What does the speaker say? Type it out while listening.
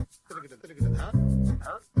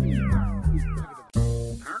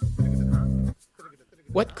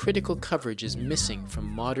What critical coverage is missing from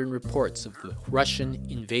modern reports of the Russian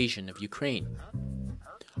invasion of Ukraine?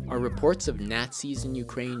 Are reports of Nazis in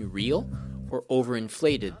Ukraine real or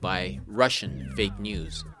overinflated by Russian fake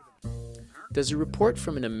news? Does a report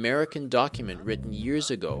from an American document written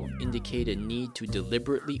years ago indicate a need to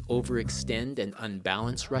deliberately overextend and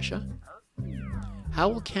unbalance Russia? How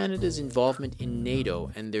will Canada's involvement in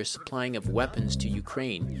NATO and their supplying of weapons to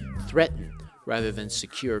Ukraine threaten rather than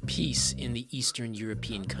secure peace in the Eastern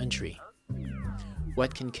European country?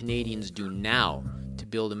 What can Canadians do now to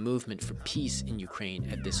build a movement for peace in Ukraine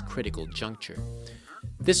at this critical juncture?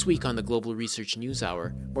 This week on the Global Research News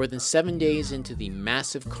Hour, more than 7 days into the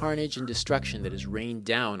massive carnage and destruction that has rained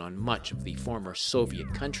down on much of the former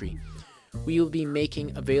Soviet country, we will be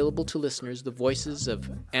making available to listeners the voices of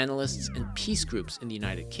analysts and peace groups in the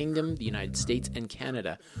United Kingdom, the United States, and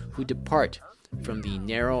Canada who depart from the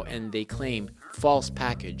narrow and, they claim, false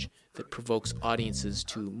package that provokes audiences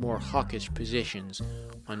to more hawkish positions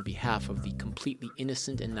on behalf of the completely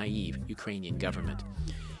innocent and naive Ukrainian government.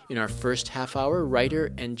 In our first half hour,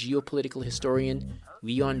 writer and geopolitical historian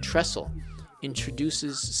Leon Tressel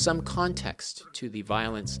introduces some context to the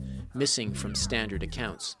violence missing from standard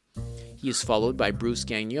accounts. He is followed by Bruce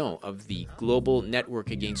Gagnon of the Global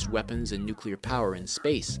Network Against Weapons and Nuclear Power in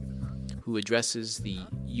Space, who addresses the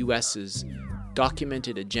U.S.'s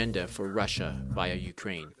documented agenda for Russia via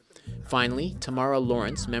Ukraine. Finally, Tamara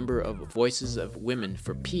Lawrence, member of Voices of Women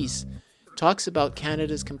for Peace, talks about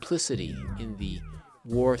Canada's complicity in the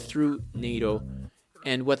war through NATO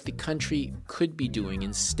and what the country could be doing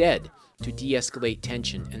instead to de-escalate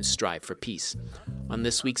tension and strive for peace. On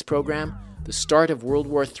this week's program, the start of World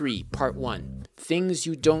War III, Part 1, Things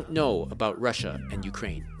You Don't Know About Russia and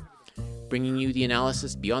Ukraine. Bringing you the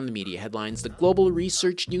analysis beyond the media headlines, the Global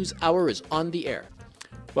Research News Hour is on the air.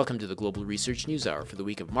 Welcome to the Global Research News Hour for the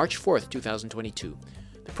week of March 4th, 2022.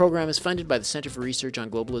 The program is funded by the Center for Research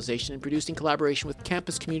on Globalization and produced in collaboration with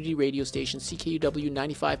campus community radio station CKUW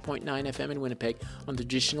 95.9 FM in Winnipeg on the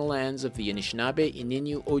traditional lands of the Anishinaabe,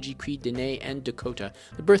 Ininu, Oji-Cree, Dene, and Dakota,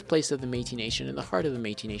 the birthplace of the Métis Nation and the heart of the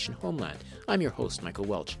Métis Nation homeland. I'm your host, Michael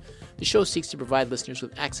Welch. The show seeks to provide listeners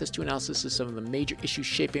with access to analysis of some of the major issues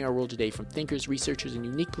shaping our world today from thinkers, researchers, and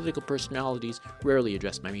unique political personalities rarely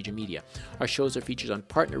addressed by major media. Our shows are featured on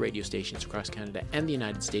partner radio stations across Canada and the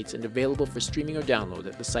United States and available for streaming or download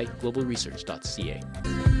at the site globalresearch.ca.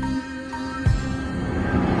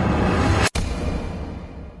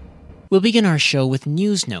 We'll begin our show with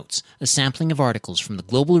News Notes, a sampling of articles from the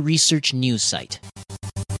Global Research News site.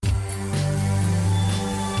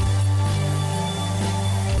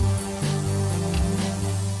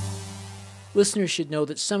 Listeners should know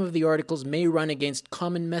that some of the articles may run against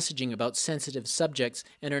common messaging about sensitive subjects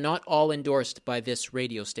and are not all endorsed by this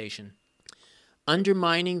radio station.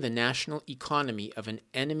 Undermining the national economy of an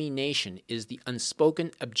enemy nation is the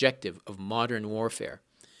unspoken objective of modern warfare.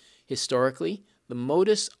 Historically, the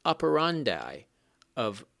modus operandi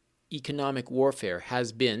of economic warfare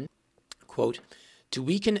has been, quote, to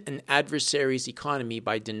weaken an adversary's economy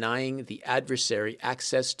by denying the adversary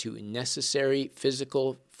access to necessary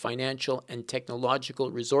physical, financial, and technological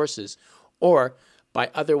resources, or by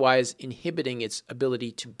otherwise inhibiting its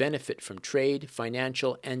ability to benefit from trade,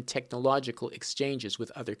 financial, and technological exchanges with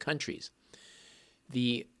other countries.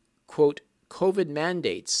 The, quote, COVID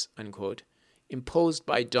mandates, unquote, imposed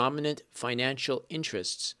by dominant financial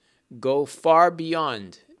interests go far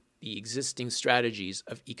beyond the existing strategies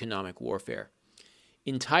of economic warfare.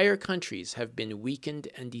 Entire countries have been weakened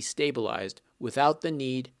and destabilized without the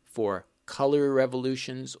need for color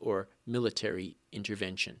revolutions or military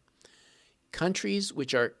intervention. Countries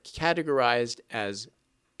which are categorized as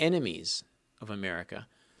enemies of America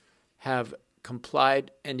have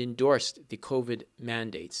complied and endorsed the COVID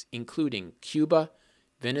mandates, including Cuba,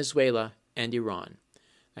 Venezuela, and Iran.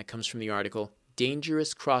 That comes from the article,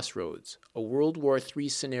 Dangerous Crossroads, a World War III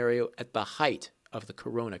Scenario at the Height of the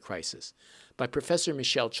Corona Crisis, by Professor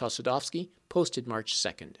Michel Chossudovsky, posted March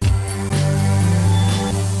 2nd.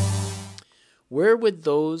 Where would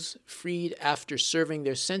those freed after serving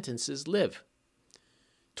their sentences live?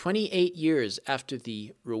 28 years after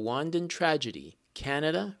the Rwandan tragedy,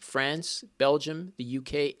 Canada, France, Belgium, the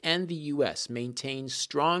UK, and the US maintain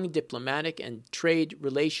strong diplomatic and trade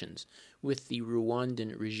relations with the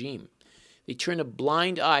Rwandan regime. They turn a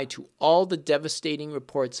blind eye to all the devastating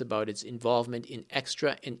reports about its involvement in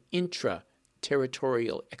extra and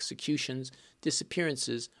intra-territorial executions,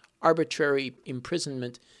 disappearances, arbitrary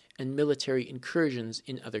imprisonment, and military incursions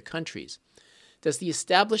in other countries. Does the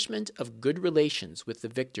establishment of good relations with the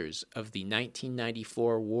victors of the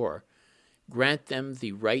 1994 war grant them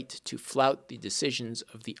the right to flout the decisions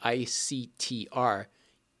of the ICTR,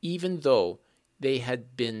 even though they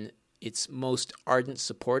had been its most ardent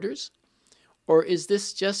supporters? Or is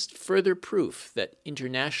this just further proof that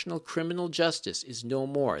international criminal justice is no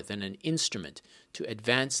more than an instrument to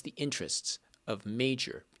advance the interests of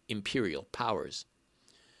major imperial powers?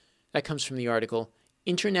 That comes from the article,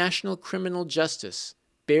 International Criminal Justice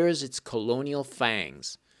Bears Its Colonial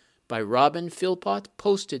Fangs, by Robin Philpott,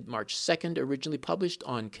 posted March 2nd, originally published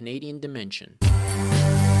on Canadian Dimension.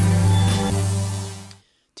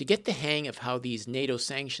 To get the hang of how these NATO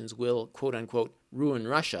sanctions will, quote-unquote, ruin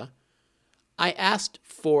Russia, I asked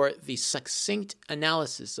for the succinct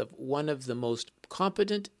analysis of one of the most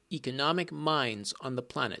competent economic minds on the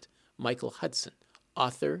planet, Michael Hudson,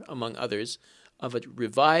 author, among others, of a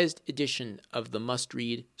revised edition of the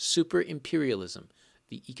must-read Super Imperialism,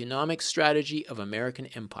 the Economic Strategy of American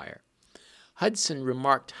Empire. Hudson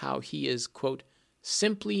remarked how he is, quote,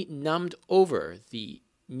 simply numbed over the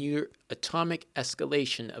near atomic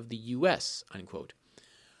escalation of the U.S., unquote.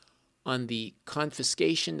 On the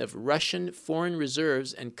confiscation of Russian foreign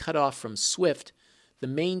reserves and cutoff from SWIFT, the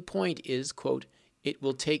main point is, quote, it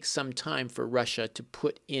will take some time for Russia to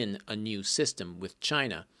put in a new system with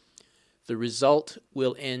China. The result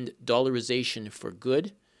will end dollarization for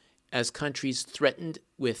good, as countries threatened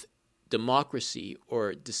with democracy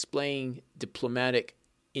or displaying diplomatic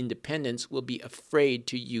independence will be afraid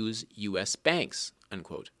to use U.S. banks,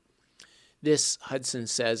 unquote. This, Hudson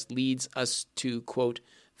says, leads us to, quote,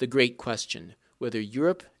 the great question, whether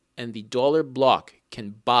Europe and the dollar bloc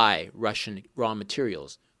can buy Russian raw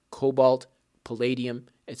materials, cobalt, palladium,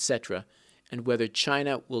 etc., and whether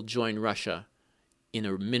China will join Russia in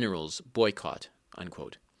a minerals boycott,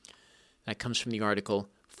 unquote. That comes from the article,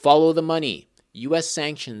 Follow the Money. U.S.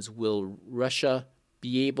 sanctions, will Russia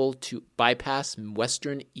be able to bypass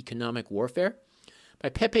Western economic warfare? By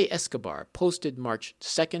Pepe Escobar, posted March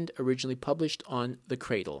 2nd, originally published on The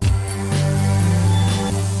Cradle.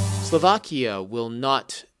 Slovakia will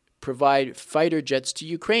not provide fighter jets to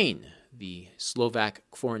Ukraine, the Slovak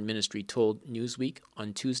Foreign Ministry told Newsweek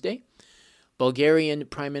on Tuesday. Bulgarian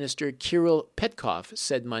Prime Minister Kirill Petkov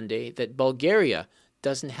said Monday that Bulgaria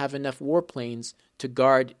doesn't have enough warplanes to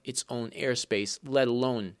guard its own airspace, let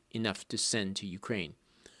alone enough to send to Ukraine.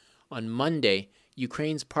 On Monday,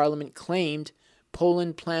 Ukraine's parliament claimed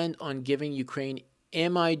Poland planned on giving Ukraine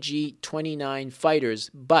MiG-29 fighters,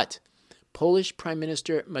 but Polish Prime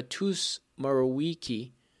Minister Mateusz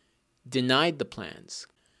Morawiecki denied the plans.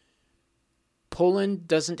 Poland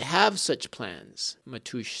doesn't have such plans,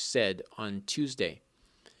 Mateusz said on Tuesday.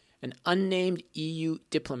 An unnamed EU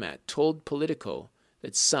diplomat told Politico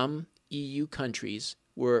that some EU countries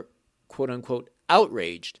were, quote-unquote,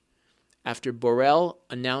 outraged after Borrell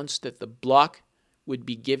announced that the bloc would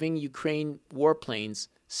be giving Ukraine warplanes,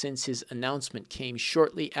 since his announcement came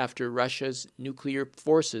shortly after Russia's nuclear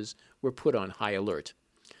forces were put on high alert.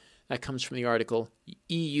 That comes from the article,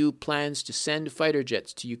 EU plans to send fighter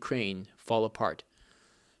jets to Ukraine fall apart,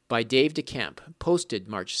 by Dave DeCamp, posted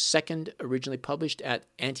March 2nd, originally published at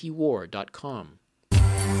antiwar.com.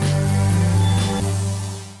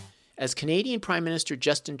 As Canadian Prime Minister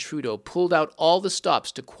Justin Trudeau pulled out all the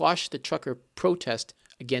stops to quash the trucker protest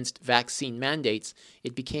against vaccine mandates,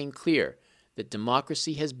 it became clear that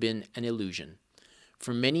democracy has been an illusion.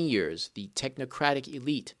 For many years, the technocratic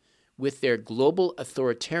elite, with their global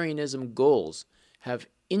authoritarianism goals, have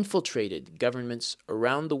infiltrated governments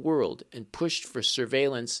around the world and pushed for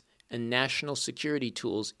surveillance and national security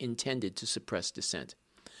tools intended to suppress dissent.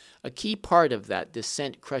 A key part of that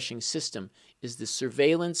dissent-crushing system is the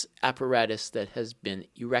surveillance apparatus that has been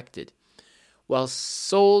erected. While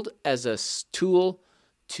sold as a tool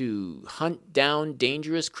to hunt down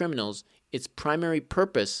dangerous criminals, its primary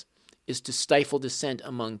purpose is to stifle dissent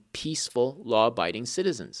among peaceful, law-abiding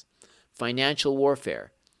citizens. Financial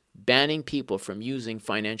warfare, banning people from using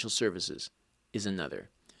financial services, is another.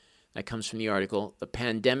 That comes from the article, The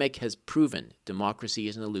Pandemic Has Proven Democracy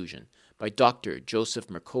is an Illusion, by Dr. Joseph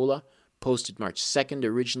Mercola, posted March 2nd,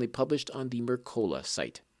 originally published on the Mercola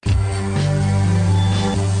site.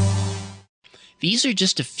 These are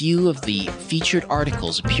just a few of the featured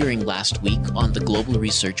articles appearing last week on the Global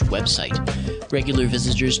Research website. Regular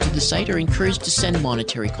visitors to the site are encouraged to send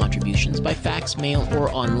monetary contributions by fax, mail,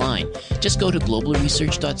 or online. Just go to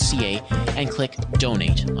globalresearch.ca and click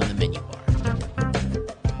Donate on the menu bar.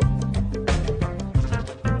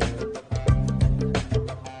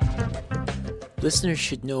 Listeners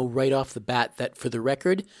should know right off the bat that, for the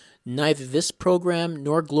record, neither this program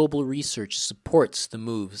nor Global Research supports the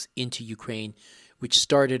moves into Ukraine, which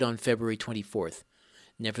started on February 24th.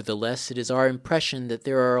 Nevertheless, it is our impression that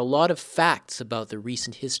there are a lot of facts about the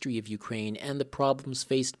recent history of Ukraine and the problems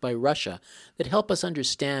faced by Russia that help us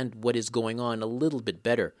understand what is going on a little bit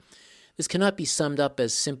better. This cannot be summed up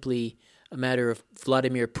as simply a matter of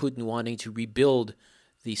Vladimir Putin wanting to rebuild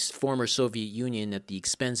the former Soviet Union at the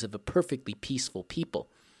expense of a perfectly peaceful people.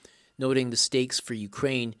 Noting the stakes for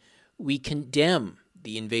Ukraine, we condemn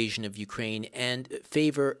the invasion of Ukraine and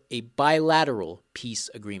favor a bilateral peace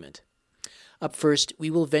agreement. Up first,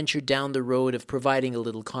 we will venture down the road of providing a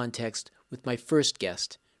little context with my first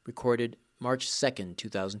guest, recorded March 2nd,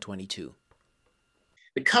 2022.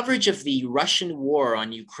 The coverage of the Russian war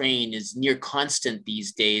on Ukraine is near constant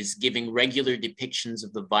these days, giving regular depictions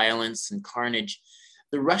of the violence and carnage.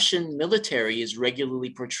 The Russian military is regularly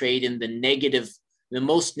portrayed in the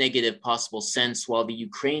most negative possible sense, while the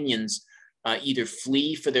Ukrainians either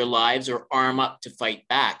flee for their lives or arm up to fight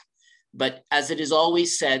back. But as it is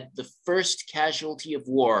always said, the first casualty of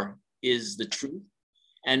war is the truth,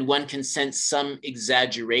 and one can sense some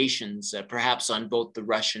exaggerations, perhaps on both the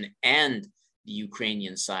Russian and the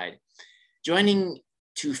Ukrainian side. Joining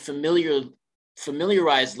to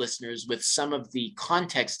familiarize listeners with some of the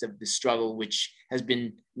context of the struggle, which has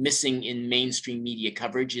been missing in mainstream media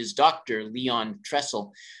coverage, is Dr. Leon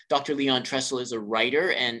Tressel. Dr. Leon Tressel is a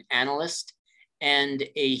writer and analyst and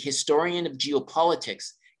a historian of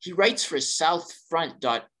geopolitics. He writes for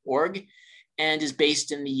southfront.org and is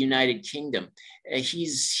based in the United Kingdom.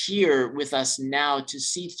 He's here with us now to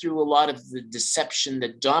see through a lot of the deception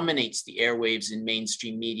that dominates the airwaves in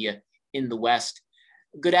mainstream media in the West.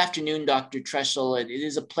 Good afternoon, Dr. Tressel. It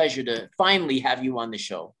is a pleasure to finally have you on the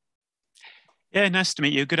show. Yeah, nice to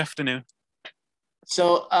meet you. Good afternoon.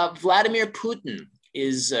 So Vladimir Putin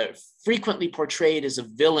is frequently portrayed as a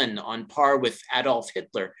villain on par with Adolf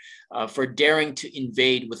Hitler for daring to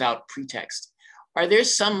invade without pretext. Are there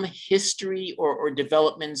some history or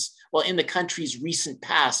developments, in the country's recent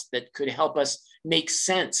past that could help us make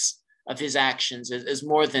sense of his actions as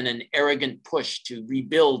more than an arrogant push to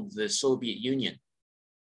rebuild the Soviet Union?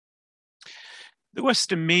 The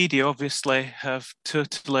Western media obviously have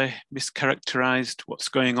totally mischaracterized what's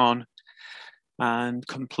going on and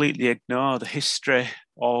completely ignore the history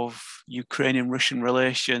of Ukrainian-Russian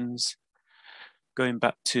relations going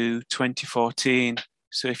back to 2014.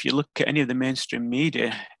 So if you look at any of the mainstream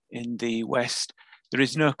media in the West, there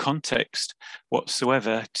is no context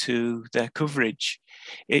whatsoever to their coverage.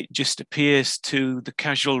 It just appears to the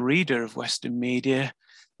casual reader of Western media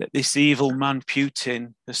that this evil man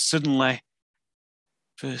Putin has suddenly,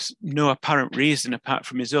 for no apparent reason apart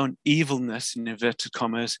from his own evilness, in inverted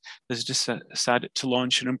commas, has decided to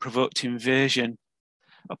launch an unprovoked invasion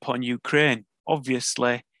upon Ukraine.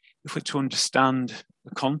 Obviously, if we're to understand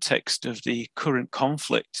the context of the current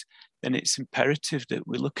conflict, then it's imperative that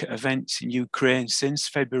we look at events in Ukraine since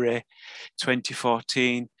February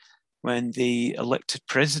 2014, when the elected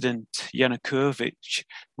president, Yanukovych,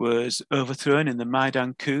 was overthrown in the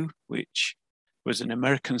Maidan coup, which was an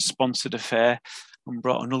American-sponsored affair, and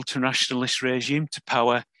brought an ultranationalist regime to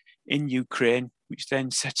power in Ukraine, which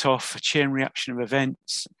then set off a chain reaction of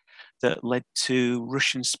events that led to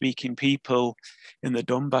Russian-speaking people in the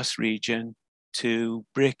Donbas region to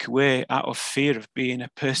break away out of fear of being a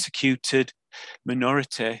persecuted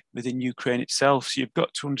minority within Ukraine itself. So you've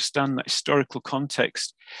got to understand that historical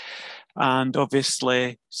context. And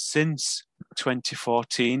obviously, since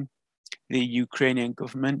 2014, the Ukrainian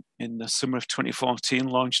government in the summer of 2014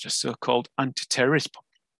 launched a so-called anti-terrorist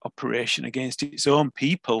operation against its own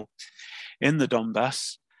people in the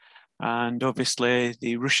Donbass. And obviously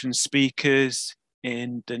the Russian speakers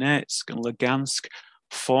in Donetsk and Lugansk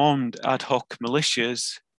formed ad hoc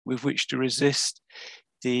militias with which to resist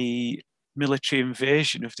the military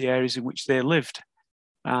invasion of the areas in which they lived.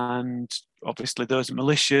 And obviously those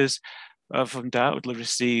militias have undoubtedly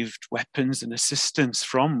received weapons and assistance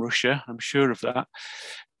from Russia, I'm sure of that.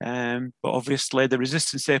 But obviously the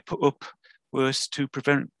resistance they put up was to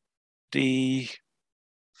prevent the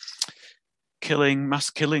mass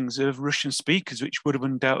killings of Russian speakers, which would have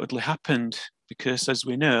undoubtedly happened because, as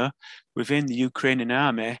we know, within the Ukrainian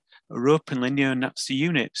army are openly neo-Nazi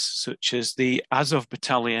units, such as the Azov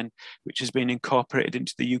Battalion, which has been incorporated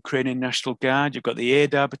into the Ukrainian National Guard. You've got the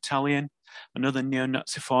Aidar Battalion, another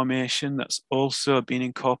neo-Nazi formation that's also been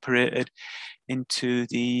incorporated into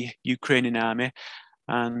the Ukrainian army.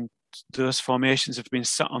 And those formations have been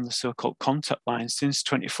sat on the so-called contact line since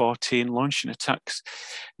 2014, launching attacks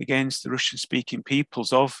against the Russian-speaking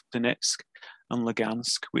peoples of Donetsk and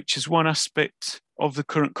Lugansk, which is one aspect of the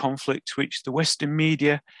current conflict which the Western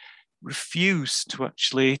media refuse to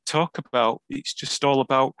actually talk about. It's just all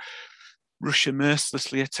about Russia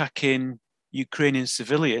mercilessly attacking Ukrainian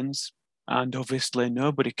civilians, and obviously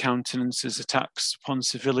nobody countenances attacks upon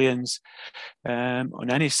civilians on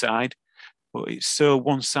any side, but it's so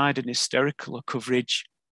one-sided and hysterical a coverage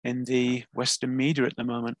in the Western media at the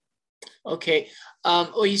moment. Okay.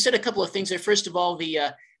 Well, you said a couple of things there. First of all,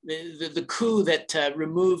 the coup that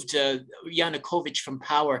removed Yanukovych from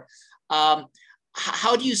power.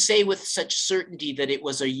 How do you say with such certainty that it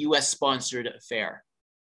was a U.S.-sponsored affair?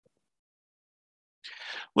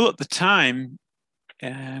 Well, at the time,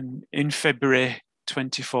 in February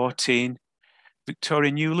 2014,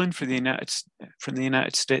 Victoria Nuland from the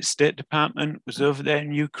United States State Department was over there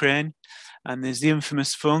in Ukraine, and there's the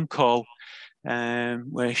infamous phone call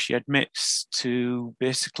where she admits to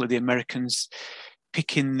basically the Americans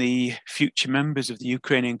picking the future members of the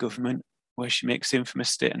Ukrainian government, where she makes the infamous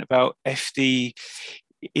statement about the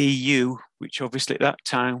EU, which obviously at that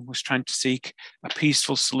time was trying to seek a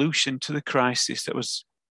peaceful solution to the crisis that was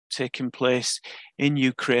taking place in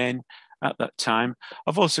Ukraine at that time.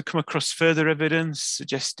 I've also come across further evidence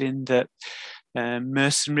suggesting that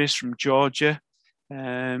mercenaries from Georgia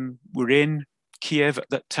were in Kiev at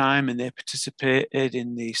that time, and they participated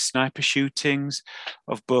in the sniper shootings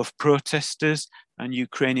of both protesters and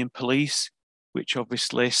Ukrainian police, which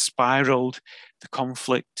obviously spiraled the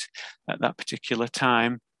conflict at that particular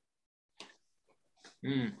time.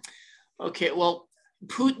 Okay, well,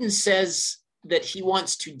 Putin says that he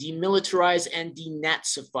wants to demilitarize and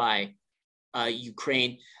denazify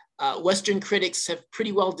Ukraine. Western critics have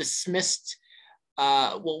pretty well dismissed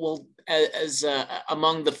as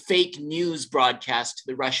among the fake news broadcast to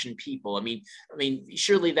the Russian people. I mean,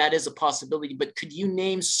 surely that is a possibility. But could you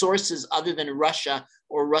name sources other than Russia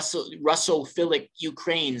or Russophilic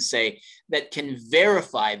Ukraine, say, that can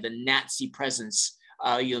verify the Nazi presence?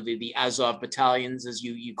 The Azov battalions, as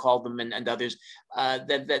you call them, and others,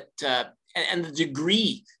 and the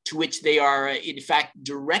degree to which they are, in fact,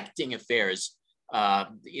 directing affairs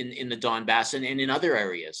in the Donbass and in other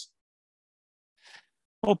areas?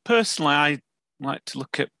 Well, personally, I like to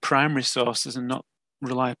look at primary sources and not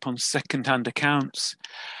rely upon second-hand accounts.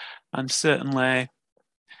 And certainly,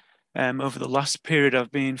 over the last period,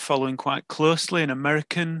 I've been following quite closely an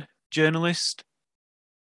American journalist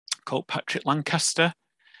called Patrick Lancaster,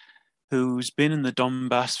 who's been in the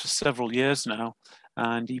Donbass for several years now,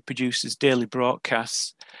 and he produces daily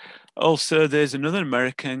broadcasts. Also, there's another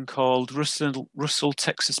American called Russell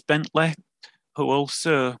Texas Bentley, who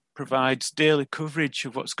also provides daily coverage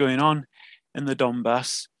of what's going on in the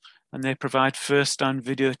Donbass, and they provide first-hand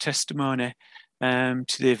video testimony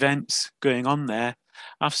to the events going on there.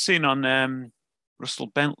 I've seen on Russell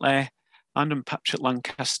Bentley and on Patrick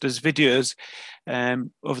Lancaster's videos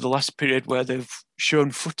over the last period where they've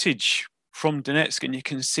shown footage from Donetsk, and you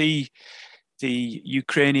can see the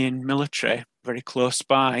Ukrainian military very close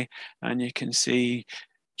by, and you can see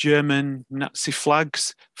German Nazi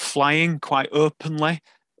flags flying quite openly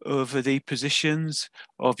over the positions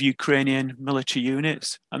of Ukrainian military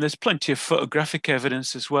units. And there's plenty of photographic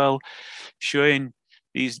evidence as well showing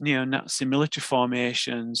these neo-Nazi military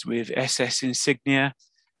formations with SS insignia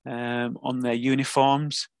on their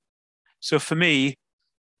uniforms. So for me,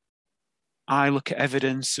 I look at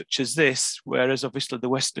evidence such as this, whereas obviously the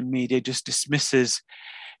Western media just dismisses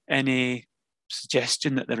any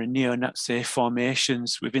suggestion that there are neo-Nazi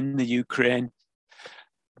formations within the Ukraine.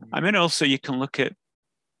 I mean, also you can look at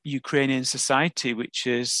Ukrainian society,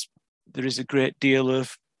 there is a great deal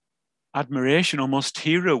of admiration, almost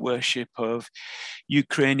hero worship of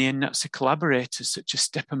Ukrainian Nazi collaborators such as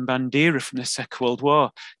Stepan Bandera from the Second World War.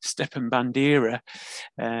 Stepan Bandera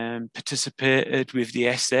participated with the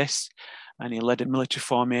SS, and he led a military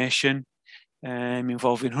formation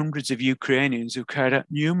involving hundreds of Ukrainians who carried out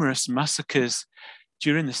numerous massacres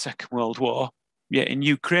during the Second World War. Yet in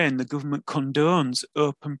Ukraine, the government condones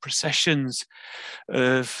open processions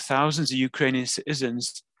of thousands of Ukrainian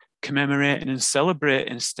citizens commemorating and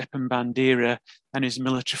celebrating Stepan Bandera and his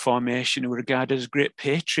military formation, who were regarded as great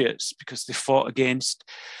patriots because they fought against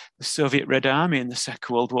the Soviet Red Army in the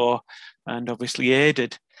Second World War and obviously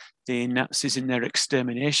aided the Nazis in their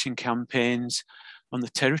extermination campaigns on the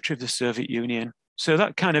territory of the Soviet Union. So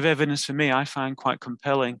that kind of evidence for me, I find quite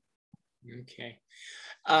compelling. Okay.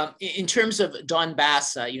 In terms of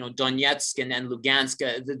Donbass, Donetsk and Lugansk,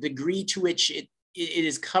 the degree to which it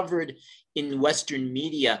is covered in Western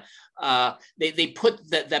media, they put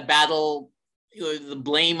the battle, the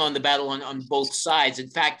blame on the battle on both sides. In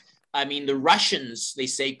fact, I mean, the Russians, they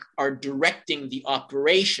say, are directing the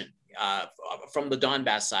operation. from the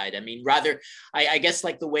Donbass side. I mean, rather, I guess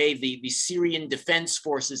like the way the Syrian defense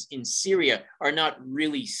forces in Syria are not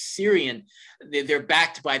really Syrian, they're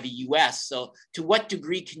backed by the US. So to what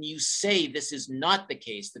degree can you say this is not the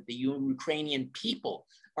case, that the Ukrainian people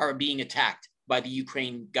are being attacked by the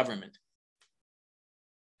Ukraine government?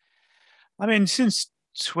 I mean, since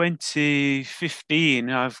 2015,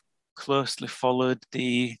 I've closely followed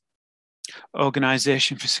the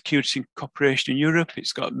Organization for Security and Cooperation in Europe.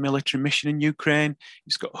 It's got a military mission in Ukraine.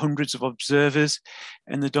 It's got hundreds of observers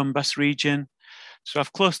in the Donbass region. So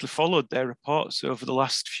I've closely followed their reports over the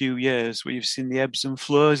last few years, where you've seen the ebbs and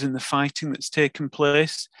flows in the fighting that's taken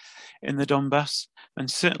place in the Donbass. And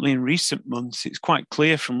certainly in recent months, it's quite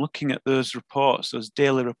clear from looking at those reports, those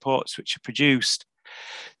daily reports which are produced,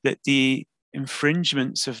 that the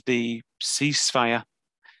infringements of the ceasefire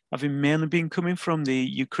have mainly been coming from the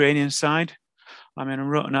Ukrainian side. I mean, I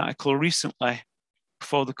wrote an article recently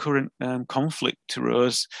before the current conflict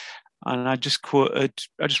arose, and I just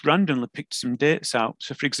randomly picked some dates out.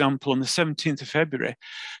 So, for example, on the 17th of February,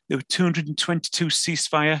 there were 222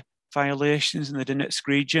 ceasefire violations in the Donetsk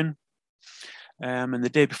region. And the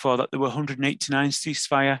day before that, there were 189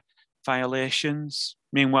 ceasefire violations.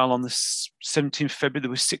 Meanwhile, on the 17th of February, there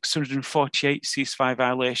were 648 ceasefire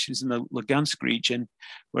violations in the Lugansk region,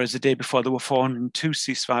 whereas the day before, there were 402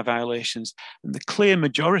 ceasefire violations. And the clear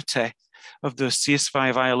majority of those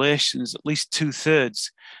ceasefire violations, at least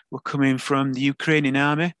 2/3, were coming from the Ukrainian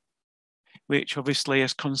army, which obviously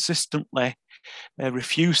has consistently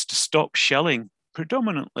refused to stop shelling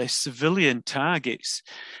predominantly civilian targets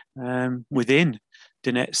within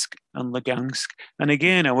Donetsk and Lugansk. And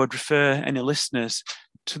again, I would refer any listeners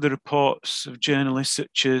to the reports of journalists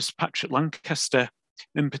such as Patrick Lancaster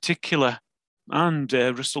in particular, and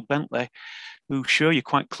Russell Bentley, who show you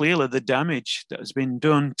quite clearly the damage that has been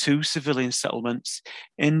done to civilian settlements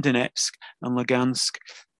in Donetsk and Lugansk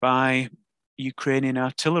by Ukrainian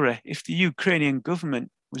artillery. If the Ukrainian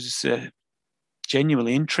government was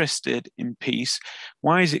genuinely interested in peace,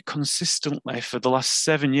 why is it consistently for the last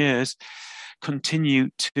 7 years continue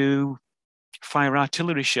to fire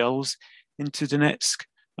artillery shells into Donetsk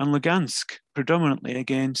and Lugansk, predominantly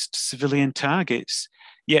against civilian targets?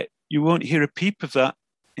 Yet you won't hear a peep of that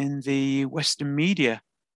in the Western media.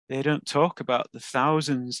 They don't talk about the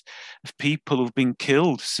thousands of people who've been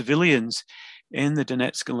killed, civilians, in the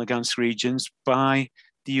Donetsk and Lugansk regions by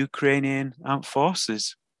the Ukrainian armed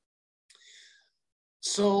forces.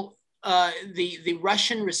 So the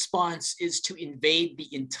Russian response is to invade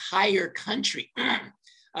the entire country.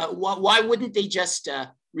 Why wouldn't they just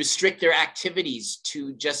restrict their activities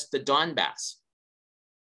to just the Donbass?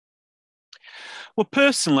 Well,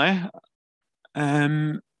 personally,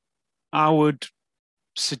 I would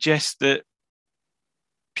suggest that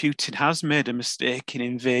Putin has made a mistake in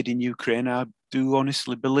invading Ukraine. I do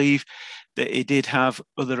honestly believe that he did have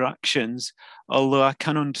other actions, although I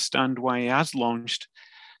can understand why he has launched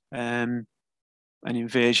an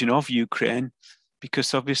invasion of Ukraine,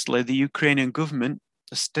 because obviously the Ukrainian government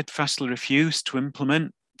has steadfastly refused to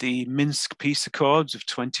implement the Minsk peace accords of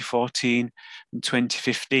 2014 and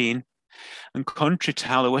 2015. And contrary to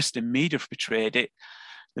how the Western media have portrayed it,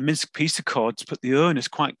 the Minsk peace accords put the onus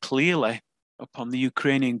quite clearly upon the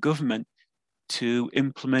Ukrainian government to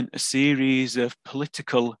implement a series of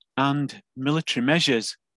political and military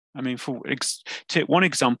measures. I mean, take one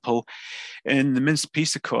example, in the Minsk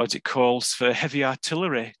peace accords, it calls for heavy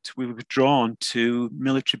artillery to be withdrawn to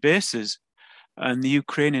military bases, and the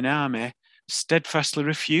Ukrainian army steadfastly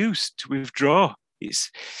refused to withdraw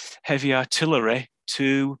its heavy artillery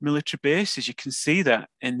to military bases. You can see that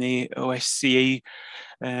in the OSCE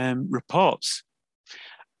reports.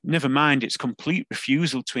 Never mind its complete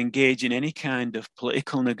refusal to engage in any kind of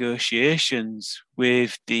political negotiations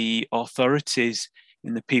with the authorities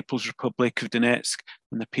in the People's Republic of Donetsk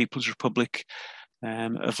and the People's Republic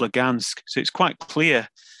of Lugansk. So it's quite clear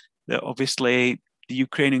that obviously the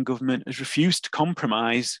Ukrainian government has refused to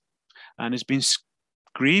compromise and has been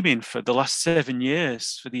screaming for the last 7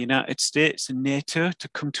 years for the United States and NATO to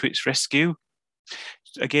come to its rescue.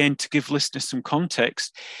 Again, to give listeners some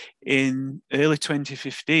context, in early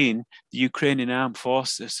 2015, the Ukrainian armed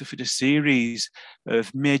forces suffered a series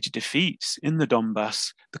of major defeats in the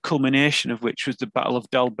Donbass, the culmination of which was the Battle of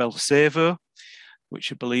Debaltsevo,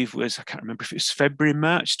 which I believe was, I can't remember if it was February,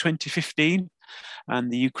 March 2015,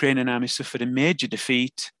 and the Ukrainian army suffered a major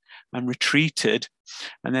defeat and retreated.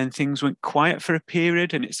 And then things went quiet for a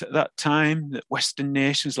period. And it's at that time that Western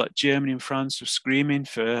nations like Germany and France were screaming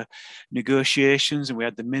for negotiations. And we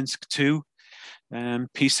had the Minsk II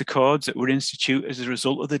peace accords that were instituted as a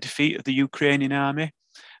result of the defeat of the Ukrainian army.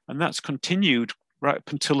 And that's continued right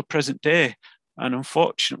up until the present day. And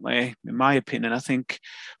unfortunately, in my opinion, I think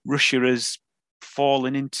Russia has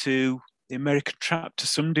fallen into the American trap to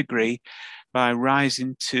some degree by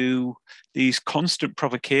rising to these constant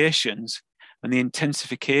provocations and the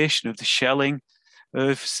intensification of the shelling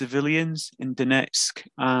of civilians in Donetsk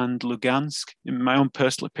and Lugansk. In my own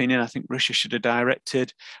personal opinion, I think Russia should have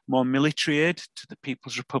directed more military aid to the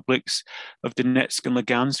People's Republics of Donetsk and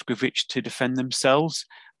Lugansk with which to defend themselves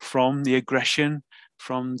from the aggression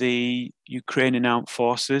from the Ukrainian armed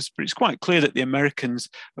forces. But it's quite clear that the Americans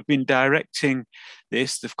have been directing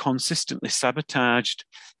this. They've consistently sabotaged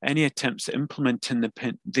any attempts at implementing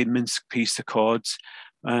the Minsk peace accords,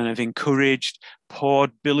 and have encouraged,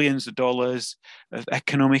 poured billions of dollars of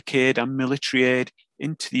economic aid and military aid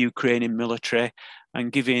into the Ukrainian military,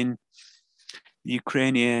 and giving the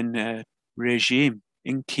Ukrainian regime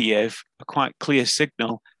in Kiev a quite clear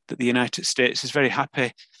signal that the United States is very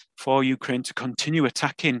happy for Ukraine to continue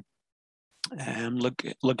attacking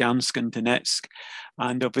Lugansk and Donetsk.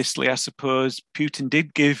 And obviously, I suppose Putin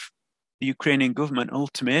did give the Ukrainian government an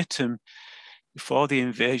ultimatum before the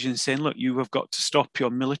invasion, saying, look, you have got to stop your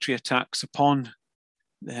military attacks upon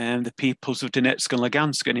the peoples of Donetsk and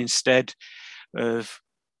Lugansk. And instead of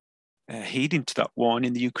heeding to that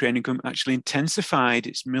warning, the Ukrainian government actually intensified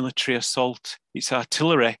its military assault, its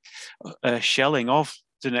artillery shelling of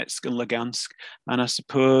Donetsk and Lugansk. And I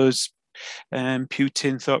suppose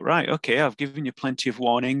Putin thought, right, okay, I've given you plenty of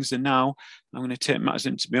warnings, and now I'm going to take matters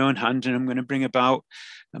into my own hand, and I'm going to bring about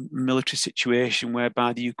a military situation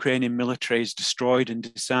whereby the Ukrainian military is destroyed and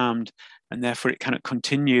disarmed, and therefore it cannot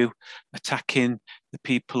continue attacking the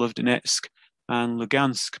people of Donetsk and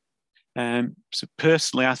Lugansk. So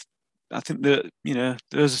personally, I think that,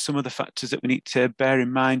 those are some of the factors that we need to bear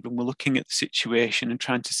in mind when we're looking at the situation and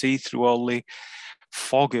trying to see through all the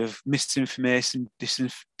fog of misinformation,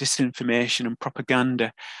 disinformation and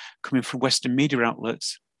propaganda coming from Western media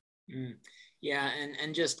outlets. Yeah,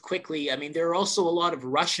 and just quickly, I mean, there are also a lot of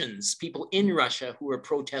Russians, people in Russia who are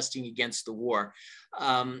protesting against the war.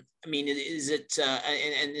 I mean, is it,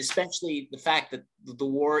 and especially the fact that the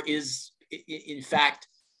war is, in fact,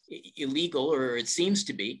 illegal, or it seems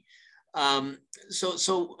to be.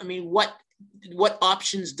 So I mean, what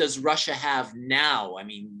options does Russia have now? I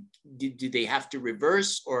mean, do they have to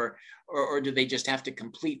reverse, or do they just have to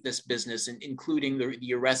complete this business, including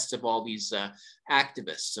the arrests of all these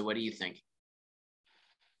activists? So what do you think?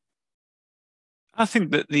 I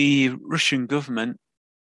think that the Russian government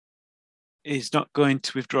is not going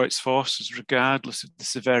to withdraw its forces regardless of the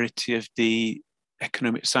severity of the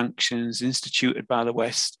economic sanctions instituted by the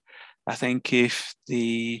West. I think if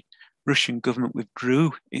the Russian government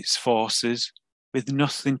withdrew its forces with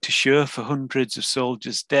nothing to show for hundreds of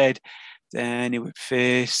soldiers dead, then it would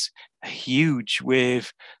face a huge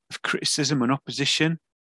wave of criticism and opposition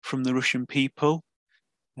from the Russian people.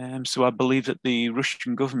 So I believe that the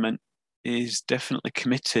Russian government is definitely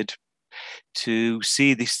committed to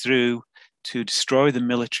see this through, to destroy the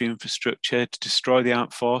military infrastructure, to destroy the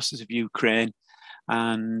armed forces of Ukraine,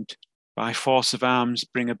 and by force of arms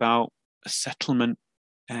bring about a settlement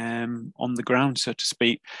on the ground, so to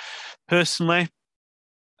speak. Personally,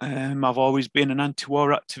 I've always been an anti-war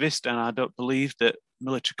activist, and I don't believe that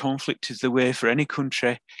military conflict is the way for any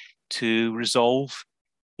country to resolve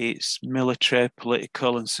its military,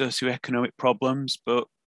 political and socio-economic problems. But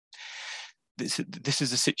this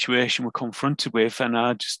is the situation we're confronted with, and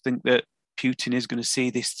I just think that Putin is going to see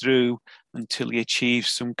this through until he achieves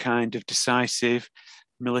some kind of decisive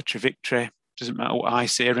military victory. Doesn't matter what I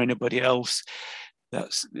say or anybody else.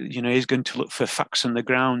 That's, he's going to look for facts on the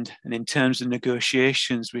ground. And in terms of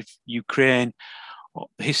negotiations with Ukraine,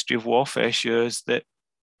 the history of warfare shows that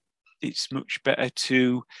it's much better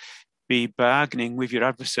to be bargaining with your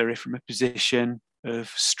adversary from a position of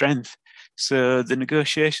strength. So the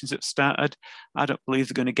negotiations that started, I don't believe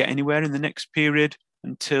they're going to get anywhere in the next period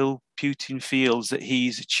until Putin feels that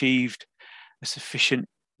he's achieved a sufficient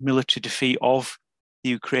military defeat of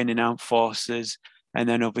the Ukrainian armed forces. And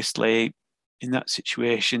then obviously in that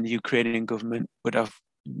situation, the Ukrainian government would have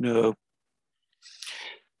no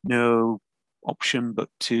option but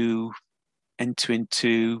to enter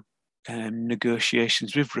into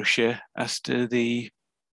negotiations with Russia as to the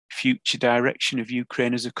future direction of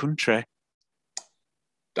Ukraine as a country.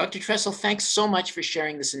 Dr. Tressel, thanks so much for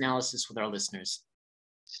sharing this analysis with our listeners.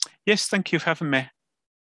 Yes, thank you for having me.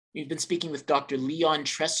 We've been speaking with Dr. Leon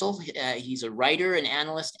Tressel. He's a writer, an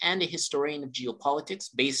analyst, and a historian of geopolitics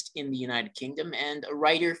based in the United Kingdom, and a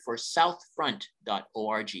writer for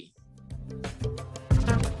southfront.org.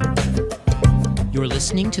 You're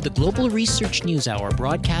listening to the Global Research News Hour,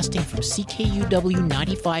 broadcasting from CKUW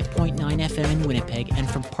 95.9 FM in Winnipeg and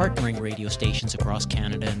from partnering radio stations across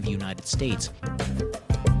Canada and the United States.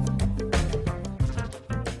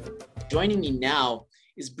 Joining me now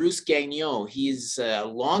is Bruce Gagnon. He is a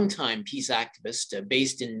longtime peace activist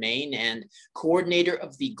based in Maine and coordinator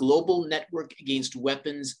of the Global Network Against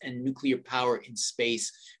Weapons and Nuclear Power in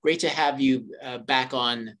Space. Great to have you back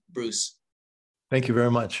on, Bruce. Thank you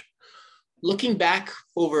very much. Looking back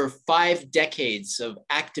over 5 decades of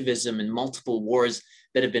activism and multiple wars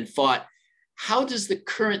that have been fought, how does the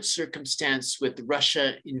current circumstance with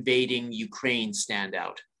Russia invading Ukraine stand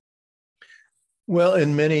out? Well,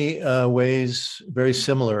 in many ways, very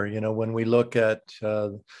similar. You know, when we look at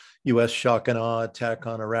U.S. shock and awe attack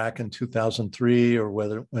on Iraq in 2003, or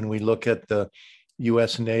when we look at the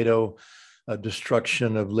U.S. NATO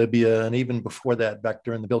destruction of Libya, and even before that, back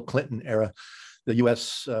during the Bill Clinton era, the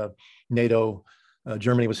U.S. NATO,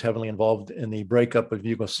 Germany was heavily involved in the breakup of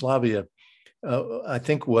Yugoslavia. I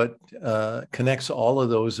think what connects all of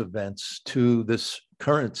those events to this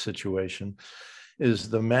current situation is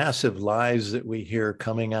the massive lies that we hear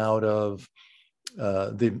coming out of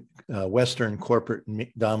the Western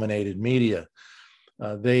corporate-dominated media.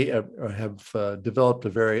 They have developed a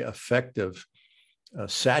very effective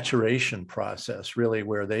saturation process, really,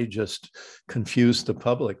 where they just confuse the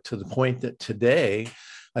public to the point that today,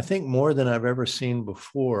 I think more than I've ever seen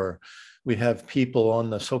before, we have people on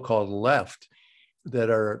the so-called left that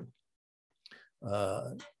are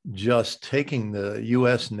just taking the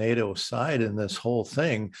US NATO side in this whole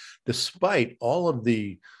thing, despite all of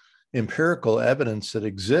the empirical evidence that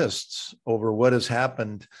exists over what has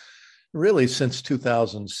happened really since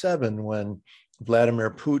 2007, when Vladimir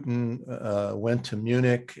Putin went to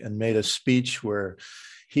Munich and made a speech where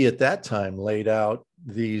he at that time laid out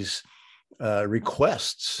these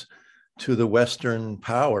requests to the Western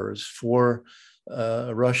powers for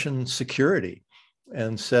Russian security,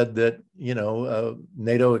 and said that, you know,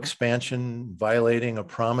 NATO expansion violating a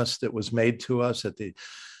promise that was made to us at the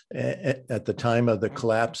time of the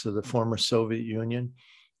collapse of the former Soviet Union,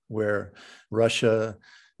 where Russia,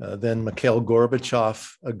 then Mikhail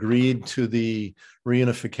Gorbachev, agreed to the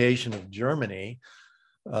reunification of Germany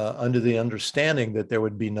under the understanding that there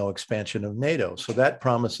would be no expansion of NATO. So that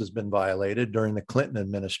promise has been violated during the Clinton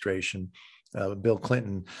administration. Bill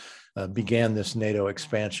Clinton began this NATO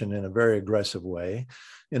expansion in a very aggressive way.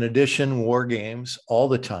 In addition, war games all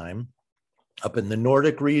the time up in the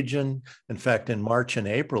Nordic region. In fact, in March and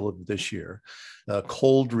April of this year,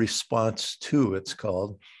 Cold Response 2, it's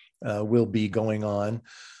called, will be going on.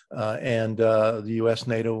 And the US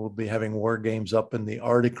NATO will be having war games up in the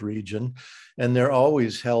Arctic region. And they're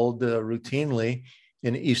always held routinely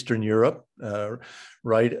in Eastern Europe,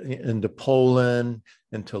 right into Poland,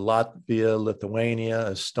 into Latvia,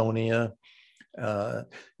 Lithuania, Estonia.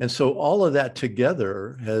 And so all of that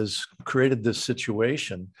together has created this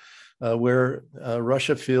situation where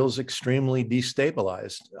Russia feels extremely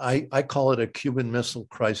destabilized. I call it a Cuban Missile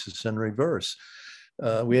Crisis in reverse.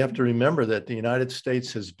 We have to remember that the United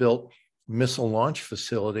States has built missile launch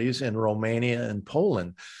facilities in Romania and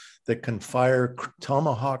Poland that can fire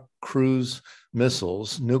Tomahawk cruise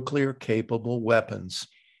missiles, nuclear capable weapons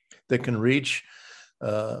that can reach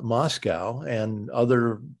Moscow and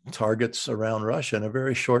other targets around Russia in a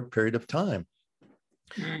very short period of time.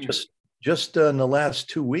 Just in the last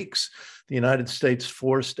 2 weeks, the United States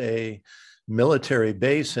forced a military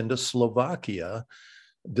base into Slovakia,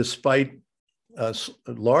 despite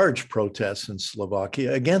large protests in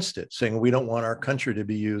Slovakia against it, saying we don't want our country to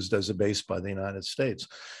be used as a base by the United States.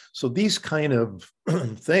 So these kind of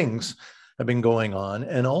things have been going on.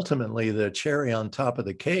 And ultimately, the cherry on top of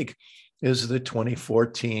the cake is the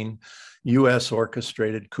 2014 US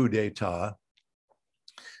orchestrated coup d'etat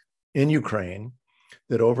in Ukraine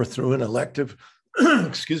that overthrew an elected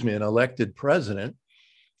president,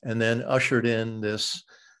 and then ushered in this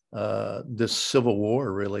civil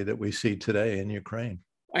war, really, that we see today in Ukraine.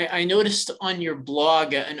 I noticed on your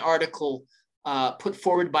blog an article put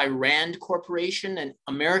forward by RAND Corporation, an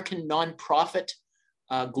American nonprofit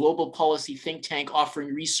global policy think tank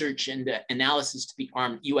offering research and analysis to the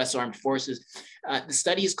U.S. Armed Forces. The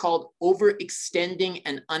study is called Overextending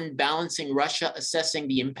and Unbalancing Russia, Assessing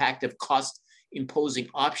the Impact of Cost-Imposing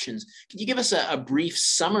Options. Could you give us a brief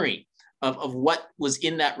summary of what was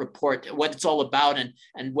in that report, what it's all about,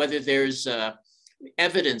 and whether there's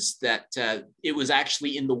evidence that it was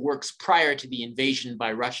actually in the works prior to the invasion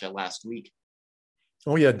by Russia last week?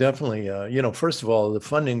 Oh, yeah, definitely. First of all, the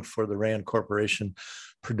funding for the RAND Corporation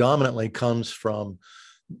predominantly comes from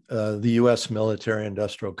the U.S. military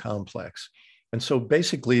industrial complex. And so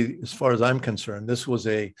basically, as far as I'm concerned, this was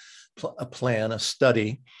a plan, a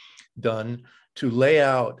study done to lay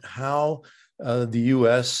out how the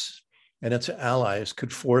US and its allies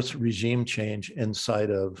could force regime change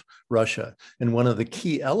inside of Russia. And one of the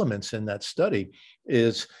key elements in that study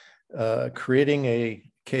is creating a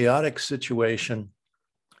chaotic situation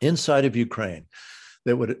inside of Ukraine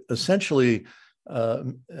that would essentially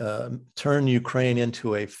turn Ukraine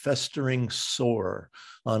into a festering sore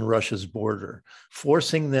on Russia's border,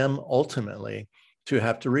 forcing them ultimately to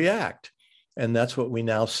have to react. And that's what we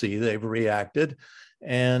now see. They've reacted.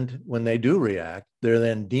 And when they do react, they're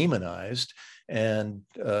then demonized, and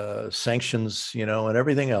sanctions, and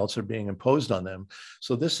everything else are being imposed on them.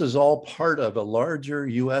 So this is all part of a larger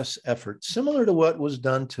U.S. effort, similar to what was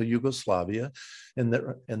done to Yugoslavia in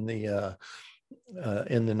the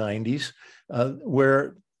 90s,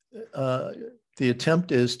 where the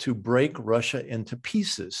attempt is to break Russia into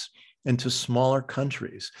pieces, into smaller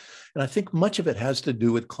countries. And I think much of it has to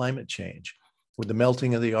do with climate change, with the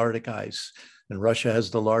melting of the Arctic ice. And Russia has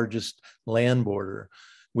the largest land border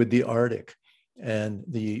with the Arctic. And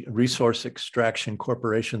the resource extraction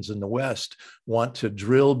corporations in the West want to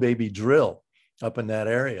drill, baby, drill up in that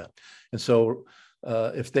area. And so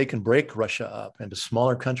if they can break Russia up into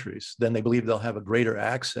smaller countries, then they believe they'll have a greater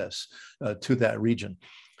access to that region.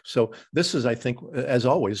 So this is, I think, as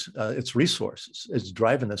always, it's resources. It's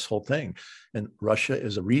driving this whole thing. And Russia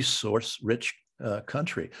is a resource-rich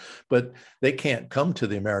country, but they can't come to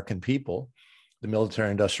the American people, the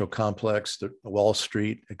military-industrial complex, the Wall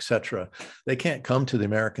Street, et cetera. They can't come to the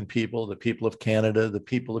American people, the people of Canada, the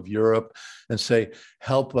people of Europe, and say,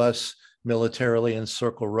 help us militarily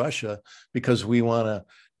encircle Russia because we want to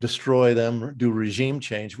destroy them, do regime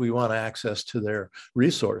change. We want access to their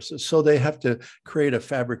resources. So they have to create a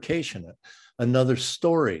fabrication, another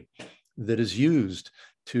story that is used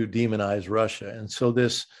to demonize Russia. And so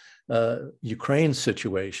this Ukraine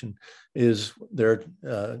situation is their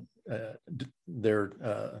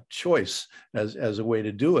choice as a way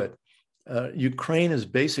to do it. Ukraine is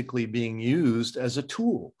basically being used as a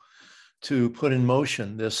tool to put in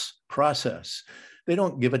motion this process. They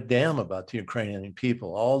don't give a damn about the Ukrainian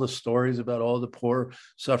people. All the stories about all the poor,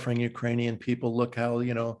 suffering Ukrainian people, look how,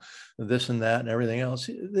 this and that and everything else.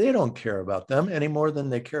 They don't care about them any more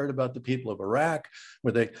than they cared about the people of Iraq,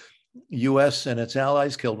 where the US and its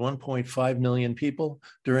allies killed 1.5 million people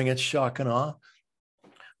during its shock and awe.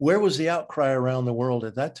 Where was the outcry around the world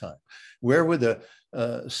at that time? Where were the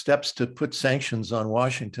steps to put sanctions on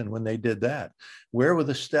Washington when they did that? Where were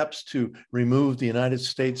the steps to remove the United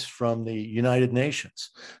States from the United Nations?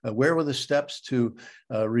 Where were the steps to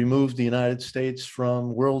remove the United States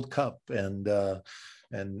from World Cup and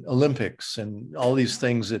Olympics and all these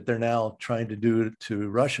things that they're now trying to do to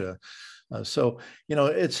Russia? So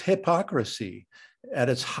it's hypocrisy at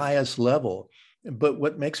its highest level. But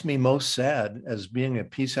what makes me most sad as being a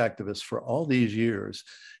peace activist for all these years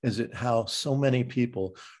is how so many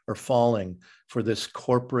people are falling for this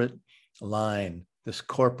corporate line, this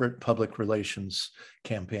corporate public relations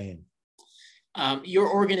campaign.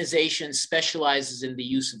 Your organization specializes in the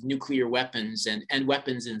use of nuclear weapons and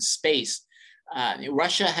weapons in space.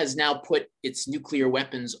 Russia has now put its nuclear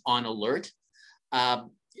weapons on alert.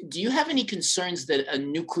 Do you have any concerns that a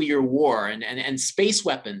nuclear war and space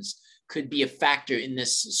weapons could be a factor in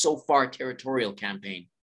this so far territorial campaign?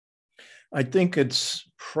 I think it's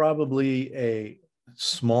probably a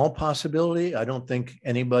small possibility. I don't think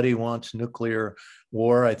anybody wants nuclear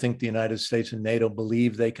war. I think the United States and NATO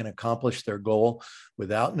believe they can accomplish their goal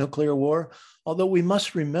without nuclear war. Although we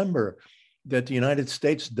must remember that the United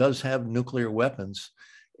States does have nuclear weapons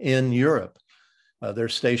in Europe. They're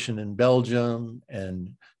stationed in Belgium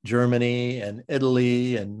and Germany and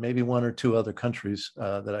Italy and maybe one or two other countries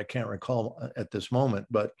that I can't recall at this moment.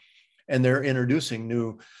 And they're introducing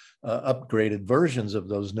new upgraded versions of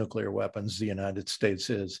those nuclear weapons, the United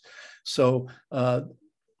States is. So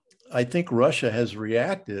I think Russia has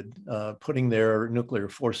reacted, putting their nuclear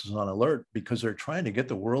forces on alert because they're trying to get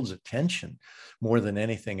the world's attention more than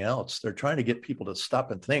anything else. They're trying to get people to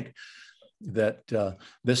stop and think that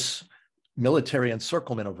this military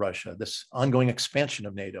encirclement of Russia, this ongoing expansion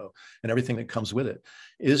of NATO and everything that comes with it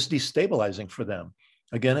is destabilizing for them.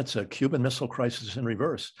 Again, it's a Cuban Missile Crisis in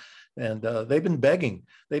reverse. And they've been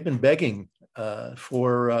begging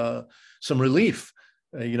for some relief.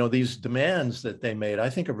 These demands that they made, I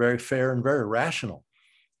think, are very fair and very rational.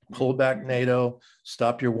 Pull back NATO,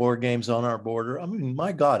 stop your war games on our border. I mean,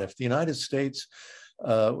 my God, if the United States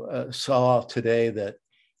saw today that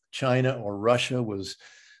China or Russia was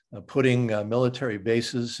putting military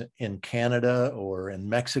bases in Canada or in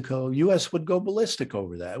Mexico, U.S. would go ballistic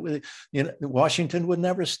over that. Washington would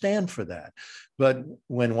never stand for that. But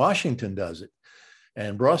when Washington does it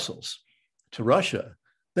and Brussels to Russia,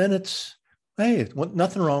 then it's, hey,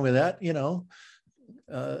 nothing wrong with that.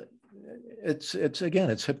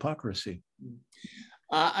 It's hypocrisy.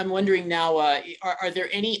 I'm wondering now, are there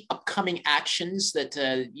any upcoming actions that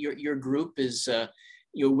your group is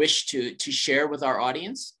you wish to share with our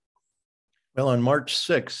audience? Well, on March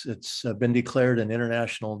 6th, it's been declared an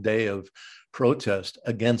International Day of Protest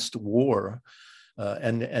against war,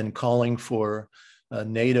 and calling for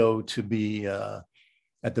NATO to be,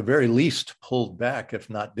 at the very least, pulled back, if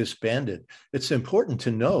not disbanded. It's important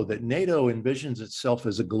to know that NATO envisions itself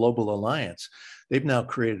as a global alliance. They've now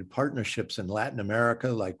created partnerships in Latin America,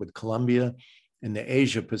 like with Colombia, in the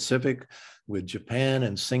Asia Pacific, with Japan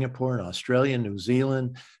and Singapore and Australia, New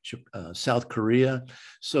Zealand, South Korea.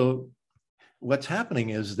 So what's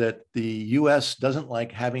happening is that the US doesn't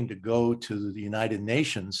like having to go to the United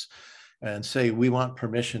Nations and say, we want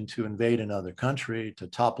permission to invade another country, to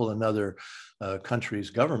topple another country's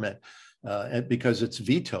government, because it's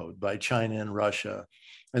vetoed by China and Russia.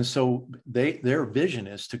 And so their vision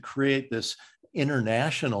is to create this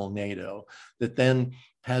international NATO that then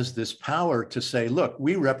has this power to say, look,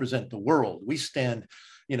 we represent the world. We stand,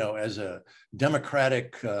 as a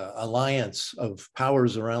democratic alliance of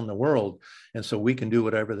powers around the world. And so we can do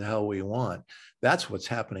whatever the hell we want. That's what's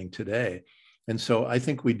happening today. And so I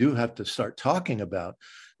think we do have to start talking about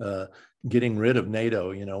getting rid of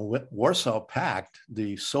NATO. Warsaw Pact,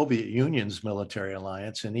 the Soviet Union's military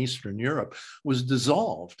alliance in Eastern Europe, was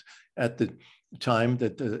dissolved at the time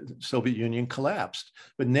that the Soviet Union collapsed,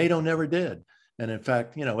 but NATO never did. And in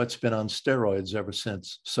fact, it's been on steroids ever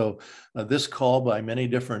since. So this call by many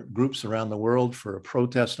different groups around the world for a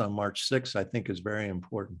protest on March 6th, I think, is very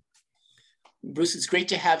important. Bruce, it's great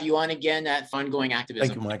to have you on again at Ongoing Activism.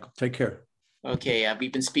 Thank you, Michael. Take care. Okay,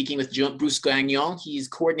 we've been speaking with Bruce Gagnon. He's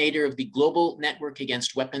coordinator of the Global Network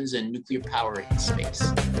Against Weapons and Nuclear Power in Space.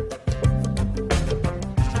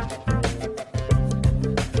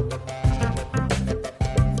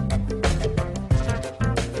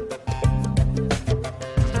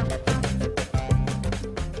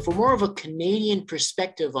 For more of a Canadian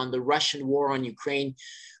perspective on the Russian war on Ukraine,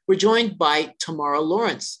 we're joined by Tamara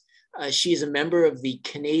Lawrence. She is a member of the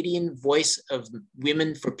Canadian Voice of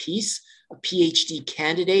Women for Peace, a PhD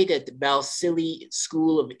candidate at the Balsillie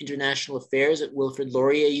School of International Affairs at Wilfrid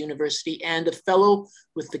Laurier University, and a fellow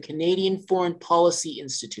with the Canadian Foreign Policy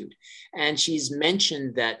Institute. And she's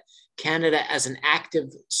mentioned that Canada, as an active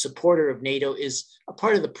supporter of NATO, is a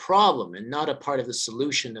part of the problem and not a part of the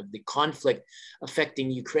solution of the conflict affecting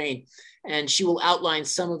Ukraine. And she will outline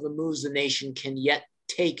some of the moves the nation can yet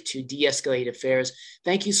take to de-escalate affairs.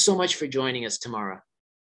 Thank you so much for joining us, Tamara.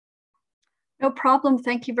 No problem.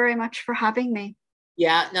 Thank you very much for having me.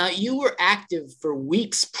 Yeah, now you were active for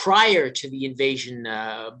weeks prior to the invasion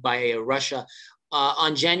by Russia.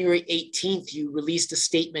 On January 18th, you released a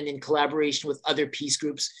statement in collaboration with other peace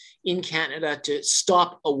groups in Canada to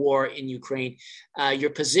stop a war in Ukraine.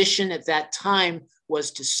 Your position at that time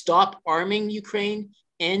was to stop arming Ukraine,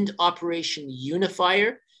 end Operation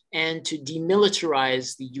Unifier, and to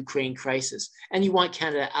demilitarize the Ukraine crisis. And you want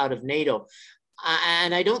Canada out of NATO.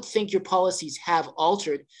 And I don't think your policies have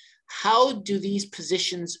altered. How do these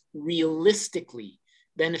positions realistically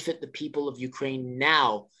benefit the people of Ukraine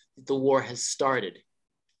now that the war has started?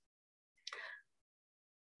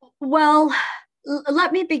 Well,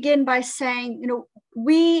 let me begin by saying,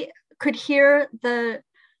 we could hear the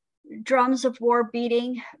drums of war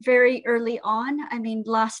beating very early on. I mean,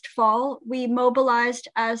 last fall, we mobilized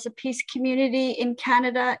as a peace community in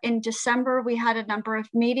Canada in December. We had a number of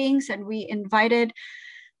meetings and we invited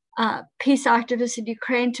peace activists in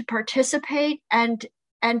Ukraine to participate. And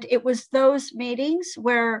it was those meetings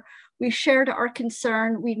where we shared our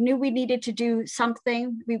concern. We knew we needed to do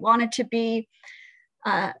something. We wanted to be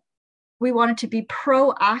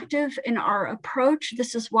proactive in our approach.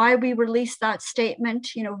 This is why we released that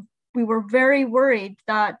statement. We were very worried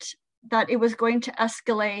that it was going to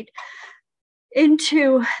escalate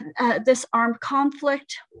into this armed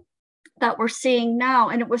conflict that we're seeing now,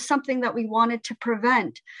 and it was something that we wanted to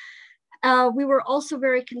prevent. We were also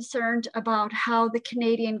very concerned about how the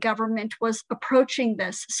Canadian government was approaching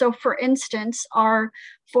this. So, for instance, our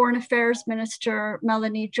Foreign Affairs Minister,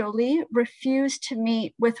 Melanie Joly, refused to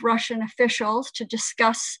meet with Russian officials to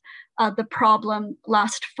discuss the problem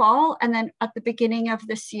last fall and then at the beginning of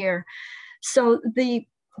this year. So the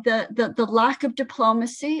the lack of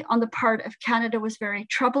diplomacy on the part of Canada was very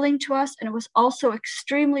troubling to us, and it was also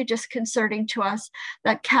extremely disconcerting to us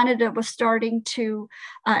that Canada was starting to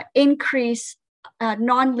increase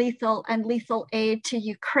non-lethal and lethal aid to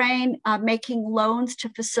Ukraine, making loans to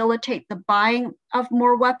facilitate the buying of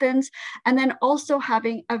more weapons, and then also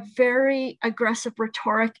having a very aggressive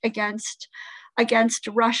rhetoric against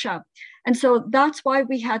Russia. And so that's why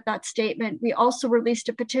we had that statement. We also released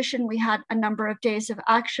a petition. We had a number of days of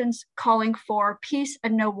actions calling for peace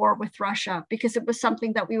and no war with Russia, because it was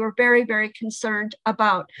something that we were very, very concerned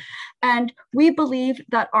about. And we believe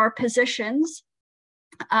that our positions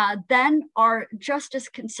then are just as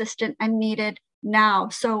consistent and needed now.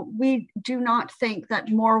 So we do not think that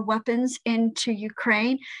more weapons into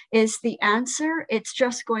Ukraine is the answer. It's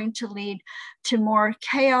just going to lead to more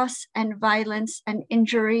chaos and violence and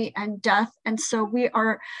injury and death. And so we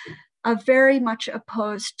are very much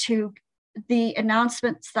opposed to the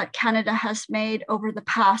announcements that Canada has made over the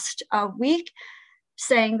past week,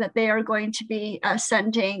 saying that they are going to be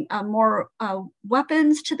sending more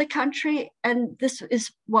weapons to the country. And this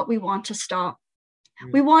is what we want to stop.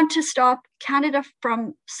 We want to stop Canada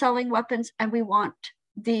from selling weapons, and we want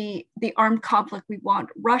the armed conflict. We want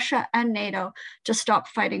Russia and NATO to stop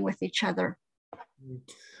fighting with each other.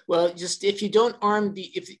 Well, just if you don't arm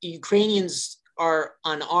if the Ukrainians are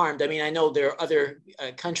unarmed, I mean, I know there are other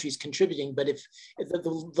countries contributing, but if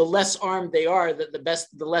the less armed they are, the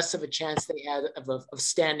less of a chance they have of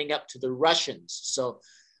standing up to the Russians. So,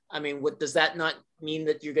 I mean, what does that not mean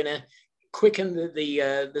that you're going to quicken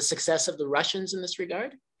the success of the Russians in this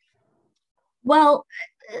regard? Well,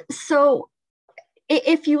 so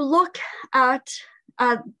if you look at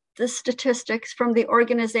the statistics from the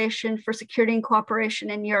Organization for Security and Cooperation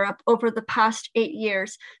in Europe over the past 8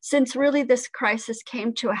 years, since really this crisis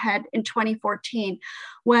came to a head in 2014,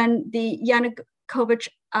 when the Yanukovych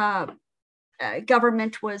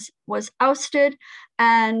government was ousted,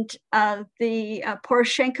 and the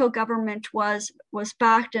Poroshenko government was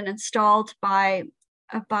backed and installed by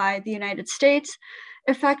the United States.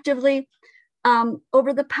 Effectively,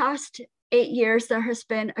 over the past 8 years, there has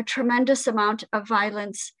been a tremendous amount of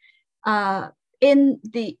violence in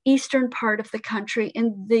the eastern part of the country,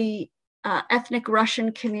 in the ethnic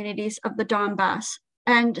Russian communities of the Donbass.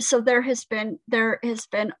 And so there has been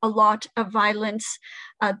a lot of violence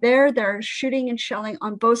there. There's shooting and shelling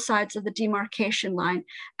on both sides of the demarcation line.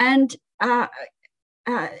 And at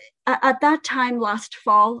that time last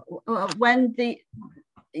fall, when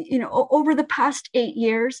over the past 8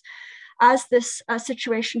 years, as this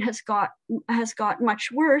situation has got much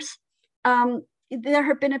worse, there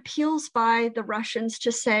have been appeals by the Russians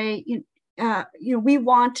to say, we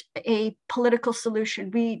want a political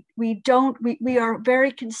solution. We are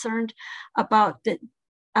very concerned about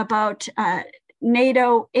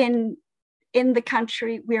NATO in the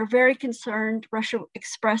country. We are very concerned. Russia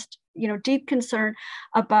expressed, deep concern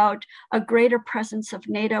about a greater presence of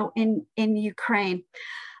NATO in Ukraine.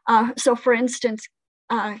 So, for instance,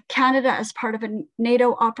 Canada, as part of a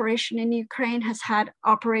NATO operation in Ukraine, has had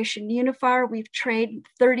Operation Unifier. We've trained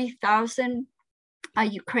 30,000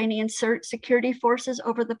 Ukrainian security forces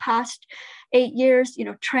over the past 8 years,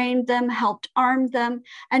 trained them, helped arm them.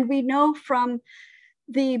 And we know from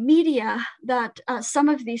the media that some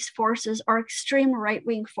of these forces are extreme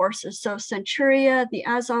right-wing forces. So Centuria, the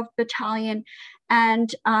Azov Battalion,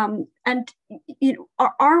 and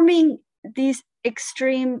arming these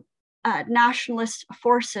extreme nationalist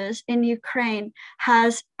forces in Ukraine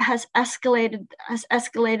has escalated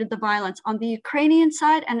the violence on the Ukrainian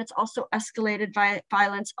side, and it's also escalated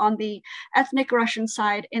violence on the ethnic Russian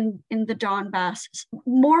side in the Donbass.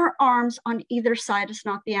 More arms on either side is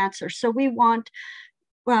not the answer. So we want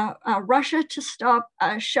Russia to stop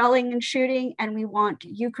shelling and shooting, and we want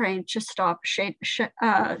Ukraine to stop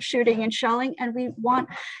shooting and shelling, and we want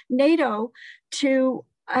NATO to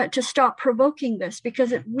stop provoking this,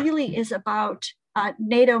 because it really is about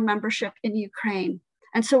NATO membership in Ukraine.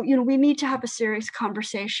 And so, we need to have a serious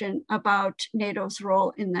conversation about NATO's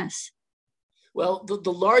role in this. Well,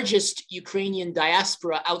 the largest Ukrainian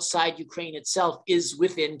diaspora outside Ukraine itself is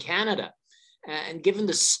within Canada. And given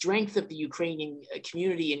the strength of the Ukrainian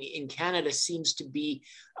community in Canada seems to be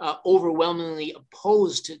overwhelmingly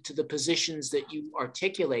opposed to the positions that you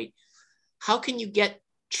articulate, how can you get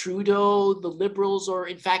Trudeau, the Liberals, or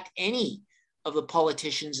in fact, any of the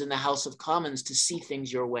politicians in the House of Commons to see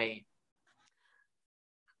things your way?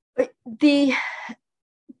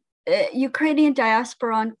 Ukrainian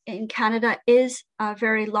diaspora in Canada is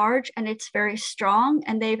very large and it's very strong,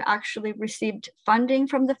 and they've actually received funding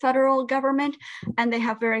from the federal government, and they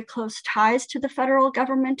have very close ties to the federal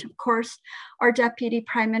government. Of course, our Deputy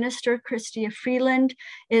Prime Minister, Chrystia Freeland,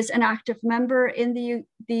 is an active member in the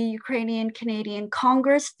Ukrainian Canadian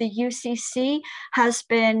Congress. The UCC has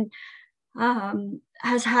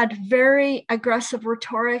had very aggressive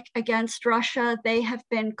rhetoric against Russia. They have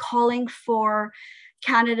been calling for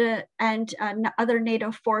Canada and other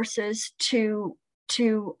NATO forces to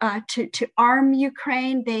arm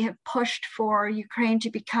Ukraine. They have pushed for Ukraine to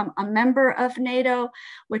become a member of NATO,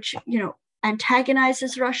 which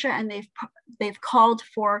antagonizes Russia, and they've called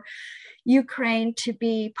for Ukraine to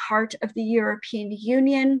be part of the European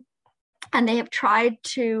Union, and they have tried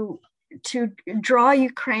to draw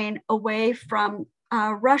Ukraine away from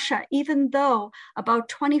Russia, even though about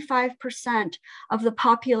 25% of the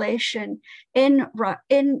population in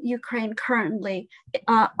Ukraine currently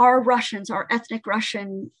are Russians, are ethnic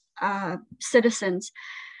Russian citizens,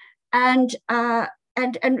 and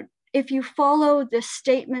if you follow the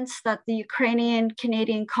statements that the Ukrainian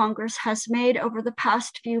Canadian Congress has made over the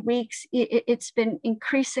past few weeks, it's been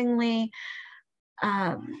increasingly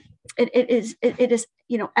it is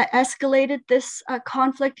escalated this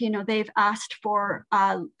conflict. They've asked for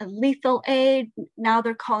lethal aid. Now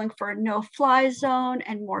they're calling for a no-fly zone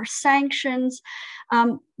and more sanctions.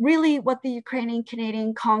 Really, what the Ukrainian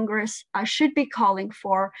Canadian Congress should be calling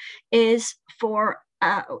for is for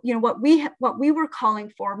what we were calling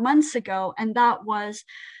for months ago, and that was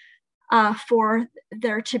for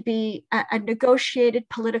there to be a negotiated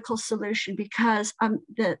political solution, because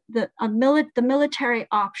the military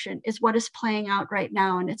option is what is playing out right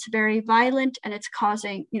now, and it's very violent, and it's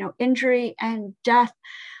causing injury and death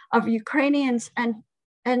of Ukrainians, and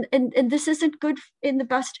this isn't good in the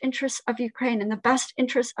best interests of Ukraine. And the best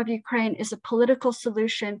interest of Ukraine is a political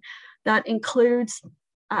solution that includes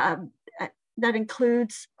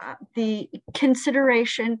the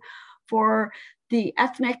consideration for the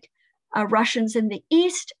ethnic Russians in the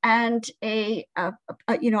East, and a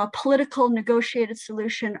political negotiated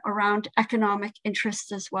solution around economic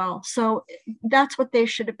interests as well. So that's what they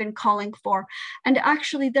should have been calling for. And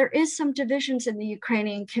actually, there is some divisions in the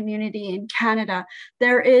Ukrainian community in Canada.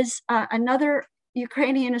 There is another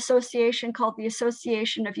Ukrainian association called the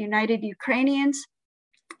Association of United Ukrainians,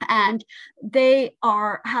 and they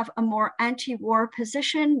have a more anti-war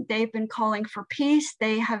position. They've been calling for peace.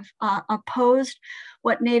 They have opposed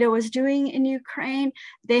what NATO is doing in Ukraine.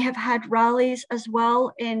 They have had rallies as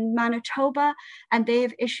well in Manitoba, and they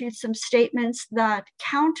have issued some statements that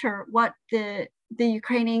counter what the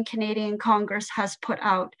Ukrainian Canadian Congress has put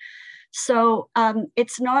out. So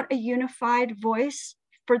it's not a unified voice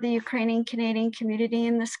for the Ukrainian Canadian community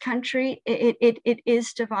in this country. It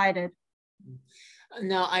is divided.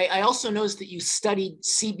 Now, I also noticed that you studied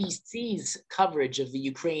CBC's coverage of the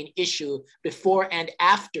Ukraine issue before and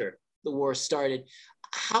after the war started.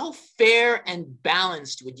 How fair and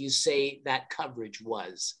balanced would you say that coverage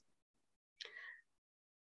was?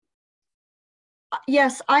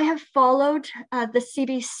 Yes, I have followed the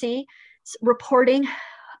CBC reporting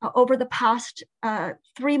over the past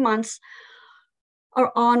 3 months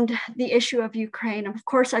on the issue of Ukraine. Of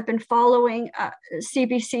course, I've been following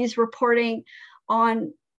CBC's reporting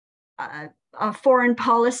on foreign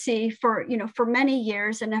policy for many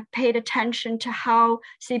years, and have paid attention to how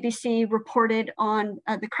CBC reported on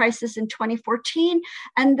the crisis in 2014,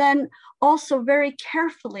 and then also very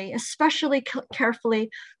carefully, especially carefully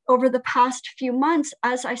over the past few months,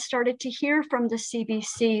 as I started to hear from the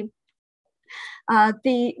CBC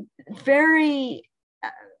the very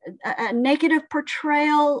negative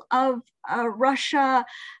portrayal of Russia,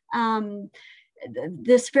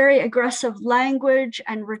 this very aggressive language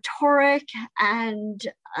and rhetoric, and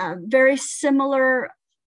very similar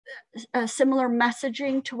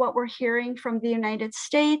messaging to what we're hearing from the United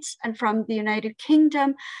States and from the United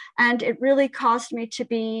Kingdom. And it really caused me to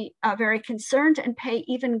be very concerned and pay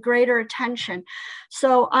even greater attention.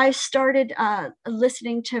 So I started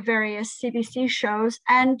listening to various CBC shows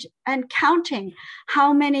and counting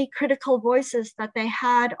how many critical voices that they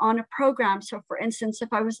had on a program. So for instance,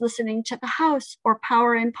 if I was listening to The House or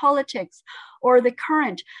Power in Politics or The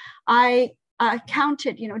Current, I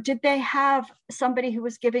counted, did they have somebody who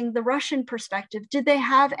was giving the Russian perspective? Did they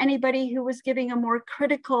have anybody who was giving a more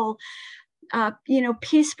critical,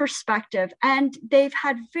 peace perspective? And they've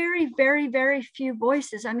had very, very, very few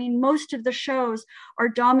voices. I mean, most of the shows are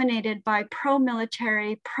dominated by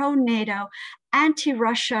pro-military, pro-NATO,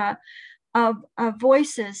 anti-Russia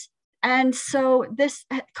voices And so this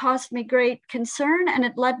caused me great concern, and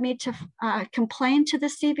it led me to complain to the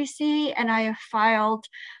CBC, and I have filed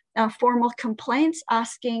formal complaints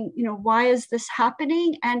asking, why is this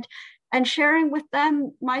happening, and sharing with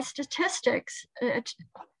them my statistics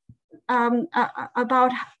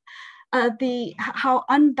about how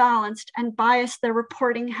unbalanced and biased their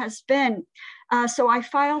reporting has been. So I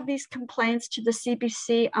filed these complaints to the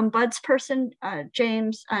CBC ombudsperson,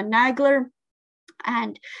 James Nagler,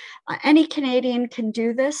 and any Canadian can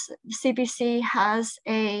do this. The CBC has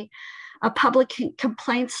a public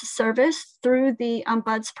complaints service through the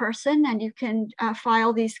ombudsperson, and you can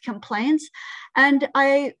file these complaints. And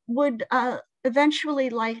I would eventually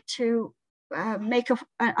like to make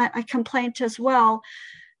a complaint as well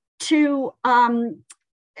to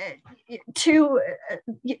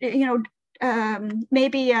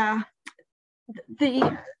maybe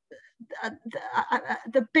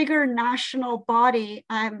the bigger national body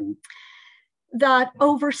that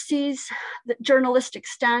oversees the journalistic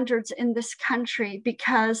standards in this country,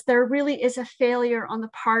 because there really is a failure on the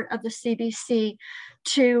part of the CBC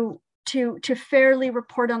to fairly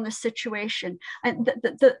report on the situation.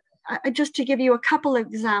 Just to give you a couple of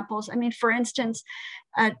examples, I mean, for instance,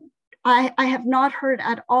 I have not heard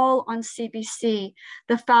at all on CBC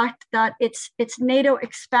the fact that it's NATO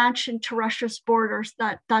expansion to Russia's borders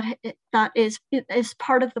that is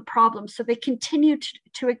part of the problem. So they continue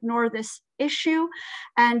to ignore this issue,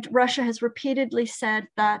 and Russia has repeatedly said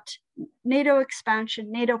that NATO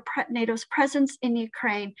expansion, NATO's presence in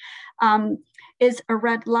Ukraine is a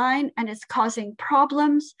red line and is causing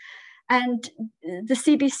problems. And the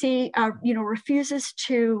CBC, refuses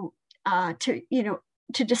to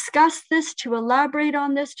discuss this, to elaborate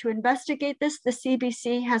on this, to investigate this. The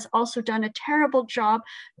CBC has also done a terrible job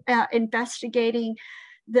investigating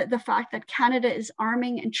the fact that Canada is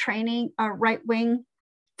arming and training right-wing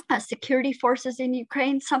security forces in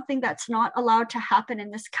Ukraine, something that's not allowed to happen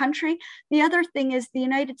in this country. The other thing is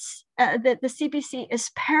the CBC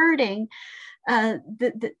is parroting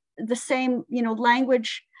the same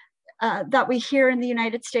language that we hear in the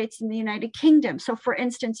United States and the United Kingdom. So, for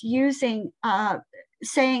instance,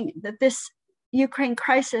 saying that this Ukraine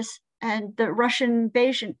crisis and the Russian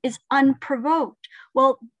invasion is unprovoked.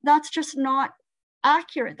 Well, that's just not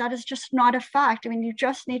accurate. That is just not a fact. I mean, you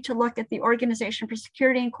just need to look at the Organization for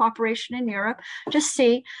Security and Cooperation in Europe to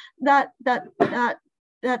see that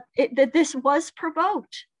this was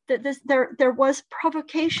provoked. That there was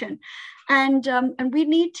provocation, and we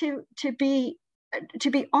need to be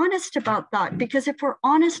honest about that, because if we're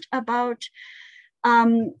honest about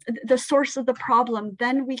the source of the problem,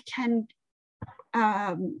 then we can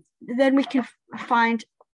find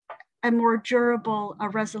a more durable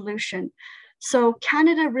resolution. So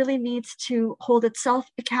Canada really needs to hold itself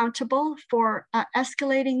accountable for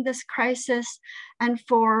escalating this crisis and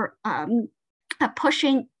for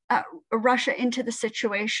pushing Russia into the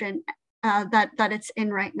situation that it's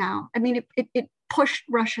in right now. I mean, it pushed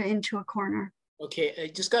Russia into a corner. Okay, I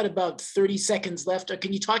just got about 30 seconds left.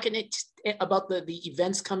 Can you talk about the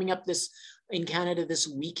events coming up in Canada this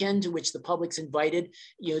weekend, to which the public's invited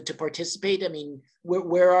to participate? I mean,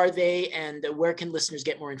 where are they, and where can listeners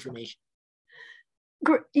get more information?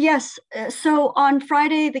 Yes. So on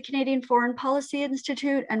Friday, the Canadian Foreign Policy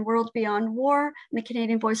Institute and World Beyond War and the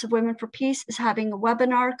Canadian Voice of Women for Peace is having a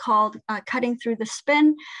webinar called Cutting Through the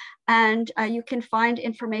Spin. And you can find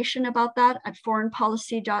information about that at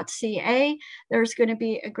foreignpolicy.ca. There's going to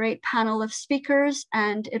be a great panel of speakers,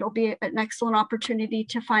 and it'll be an excellent opportunity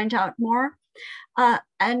to find out more.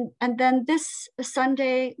 And then this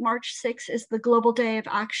Sunday, March 6th, is the Global Day of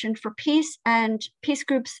Action for Peace, and peace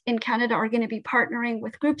groups in Canada are going to be partnering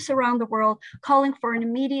with groups around the world, calling for an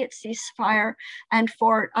immediate ceasefire and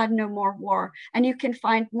for no more war. And you can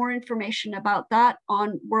find more information about that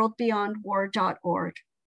on worldbeyondwar.org.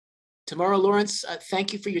 Tamara Lawrence,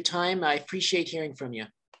 thank you for your time. I appreciate hearing from you.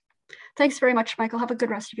 Thanks very much, Michael. Have a good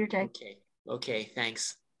rest of your day. Okay,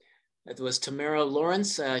 thanks. That was Tamara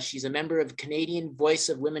Lawrence. She's a member of Canadian Voice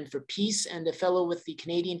of Women for Peace and a fellow with the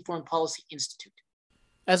Canadian Foreign Policy Institute.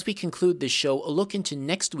 As we conclude this show, a look into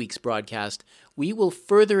next week's broadcast, we will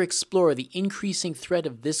further explore the increasing threat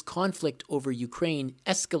of this conflict over Ukraine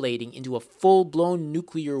escalating into a full-blown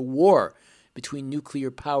nuclear war between nuclear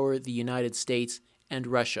power, the United States, and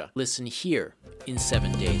Russia. Listen here in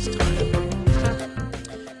 7 days' time.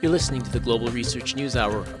 You're listening to the Global Research News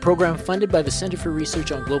Hour, a program funded by the Center for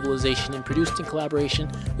Research on Globalization and produced in collaboration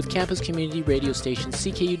with campus community radio station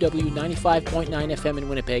CKUW 95.9 FM in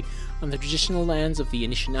Winnipeg on the traditional lands of the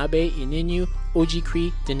Anishinaabe, Ininu,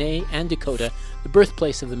 Oji-Cree, Dene, and Dakota, the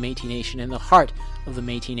birthplace of the Métis Nation and the heart of the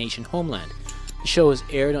Métis Nation homeland. The show is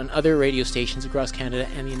aired on other radio stations across Canada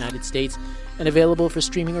and the United States and available for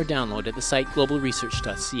streaming or download at the site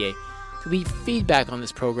globalresearch.ca. To leave feedback on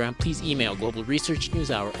this program, please email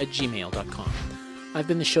globalresearchnewshour@gmail.com. I've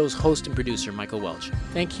been the show's host and producer, Michael Welch.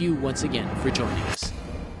 Thank you once again for joining us.